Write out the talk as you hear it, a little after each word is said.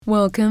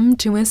Welcome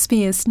to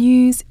SBS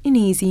News in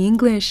Easy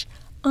English.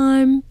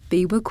 I'm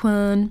Biwa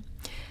Kwan.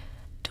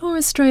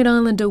 Torres Strait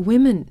Islander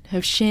women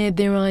have shared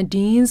their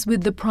ideas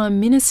with the Prime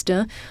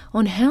Minister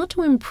on how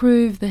to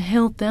improve the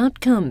health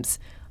outcomes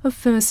of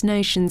First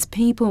Nations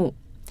people.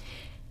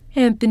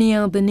 Anthony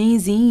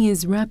Albanese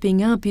is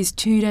wrapping up his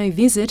two-day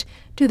visit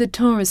to the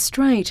Torres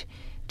Strait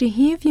to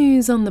hear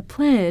views on the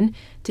plan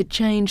to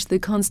change the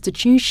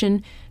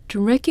Constitution to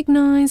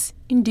recognise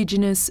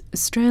Indigenous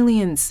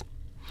Australians.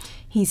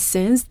 He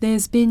says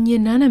there's been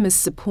unanimous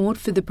support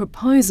for the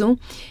proposal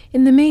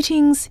in the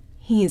meetings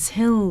he has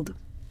held.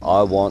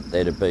 I want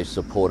there to be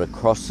support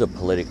across the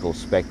political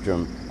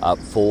spectrum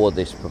for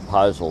this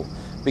proposal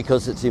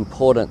because it's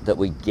important that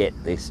we get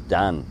this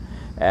done.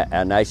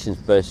 Our nation's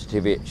birth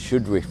certificate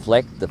should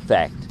reflect the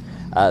fact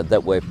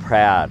that we're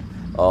proud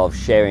of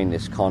sharing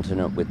this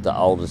continent with the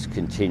oldest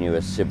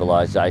continuous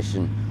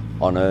civilisation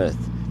on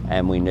Earth,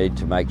 and we need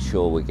to make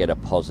sure we get a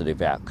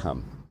positive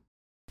outcome.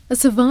 A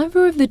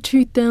survivor of the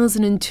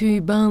 2002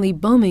 Bali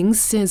bombings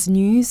says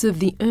news of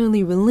the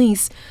early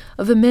release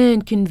of a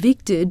man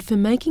convicted for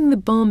making the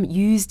bomb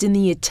used in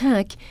the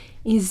attack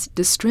is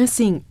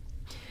distressing.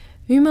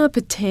 Umar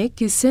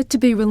Patek is set to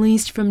be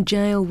released from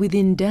jail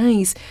within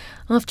days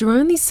after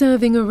only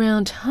serving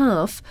around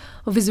half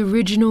of his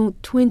original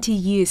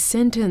 20-year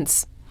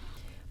sentence.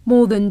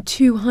 More than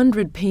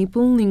 200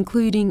 people,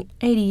 including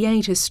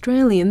 88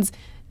 Australians,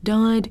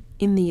 died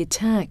in the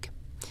attack.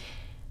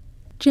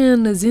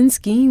 Jan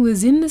Lazinski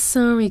was in the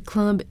Sari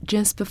Club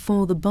just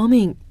before the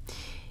bombing.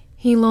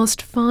 He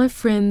lost 5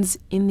 friends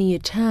in the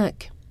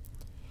attack.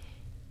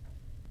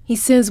 He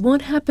says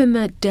what happened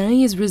that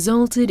day has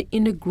resulted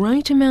in a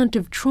great amount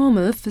of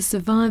trauma for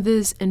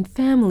survivors and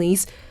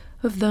families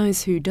of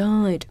those who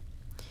died.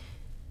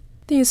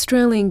 The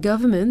Australian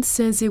government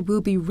says it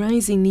will be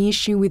raising the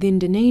issue with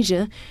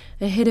Indonesia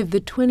ahead of the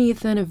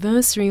 20th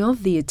anniversary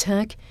of the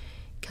attack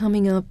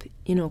coming up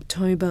in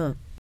October.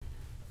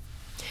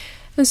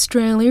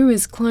 Australia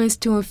is close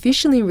to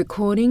officially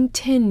recording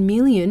 10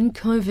 million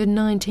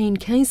COVID-19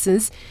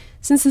 cases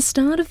since the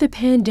start of the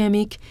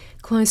pandemic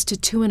close to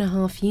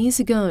 2.5 years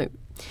ago.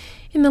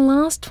 In the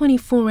last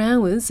 24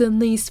 hours, at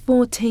least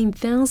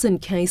 14,000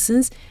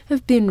 cases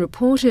have been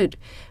reported,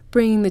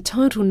 bringing the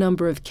total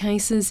number of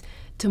cases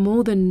to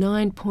more than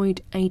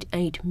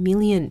 9.88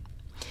 million.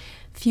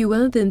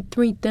 Fewer than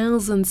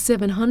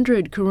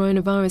 3,700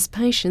 coronavirus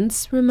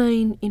patients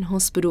remain in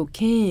hospital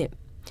care.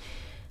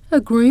 A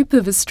group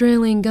of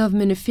Australian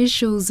government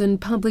officials and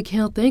public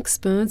health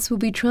experts will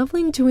be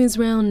travelling to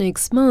Israel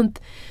next month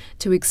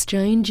to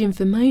exchange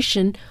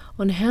information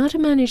on how to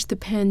manage the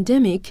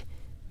pandemic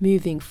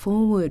moving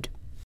forward.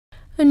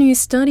 A new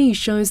study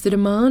shows the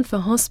demand for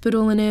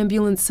hospital and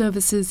ambulance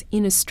services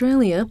in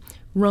Australia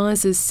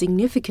rises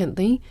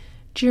significantly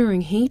during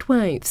heat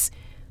waves,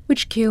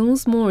 which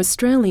kills more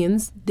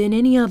Australians than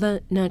any other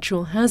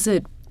natural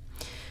hazard.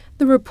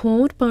 The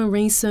report by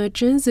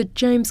researchers at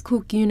James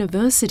Cook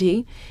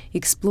University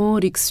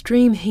explored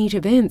extreme heat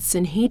events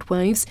and heat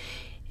waves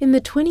in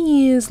the 20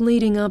 years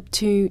leading up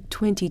to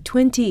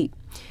 2020,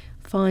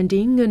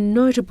 finding a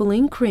notable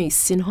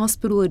increase in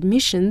hospital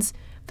admissions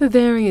for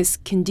various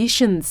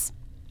conditions.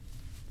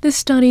 The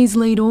study's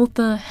lead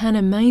author,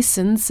 Hannah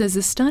Mason, says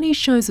the study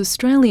shows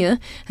Australia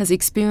has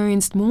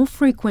experienced more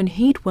frequent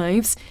heat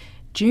waves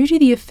due to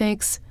the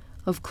effects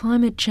of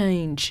climate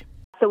change.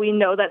 So we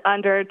know that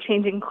under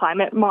changing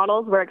climate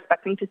models, we're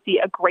expecting to see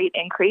a great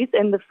increase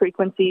in the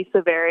frequency,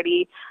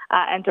 severity,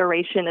 and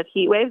duration of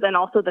heat waves, and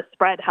also the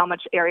spread, how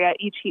much area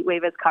each heat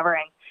wave is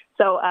covering.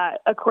 So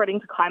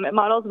according to climate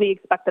models, we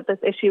expect that this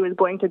issue is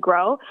going to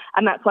grow,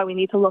 and that's why we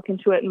need to look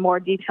into it in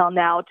more detail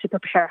now to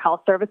prepare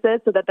health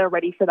services so that they're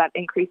ready for that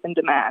increase in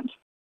demand.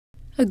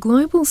 A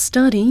global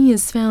study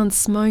has found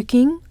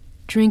smoking,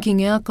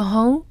 drinking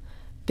alcohol,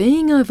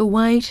 being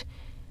overweight,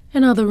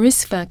 and other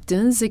risk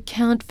factors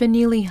account for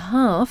nearly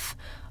half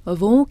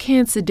of all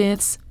cancer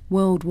deaths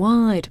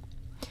worldwide.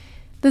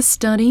 The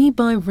study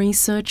by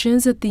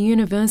researchers at the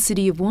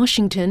University of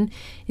Washington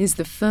is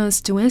the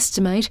first to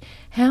estimate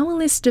how a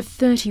list of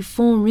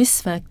 34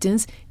 risk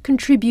factors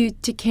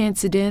contribute to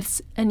cancer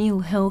deaths and ill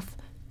health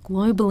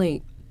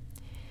globally.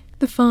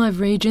 The 5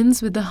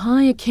 regions with the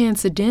higher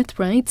cancer death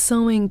rates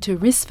owing to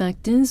risk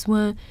factors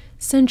were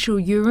Central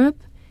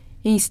Europe,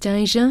 East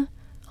Asia,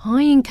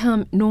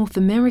 high-income North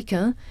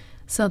America,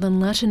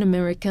 Southern Latin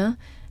America,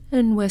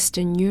 and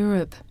Western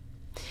Europe.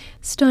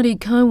 Study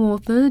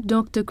co-author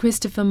Dr.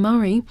 Christopher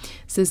Murray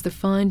says the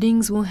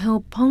findings will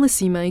help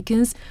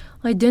policymakers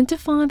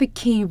identify the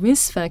key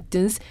risk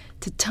factors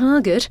to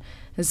target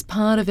as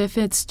part of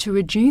efforts to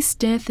reduce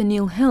death and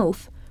ill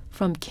health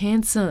from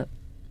cancer.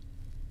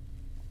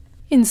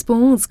 In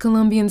sports,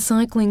 Colombian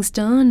cycling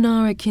star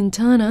Nairo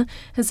Quintana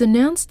has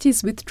announced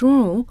his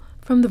withdrawal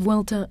from the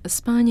Vuelta a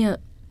España.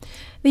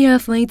 The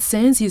athlete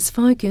says his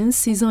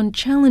focus is on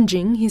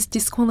challenging his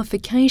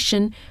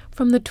disqualification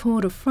from the Tour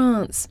de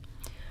France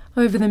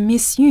over the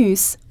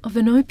misuse of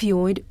an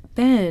opioid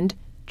banned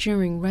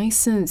during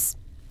races.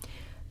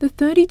 The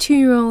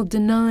 32-year-old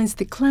denies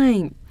the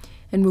claim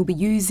and will be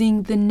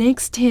using the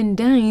next 10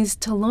 days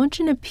to lodge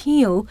an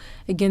appeal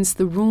against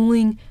the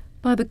ruling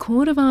by the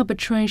Court of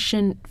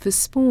Arbitration for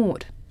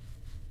Sport.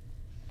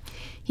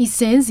 He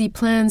says he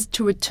plans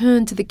to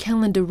return to the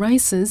calendar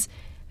races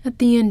at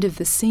the end of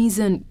the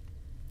season.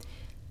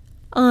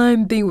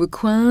 I'm Biwa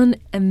Kwan,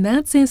 and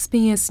that's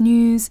SBS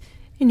News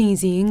in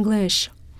Easy English.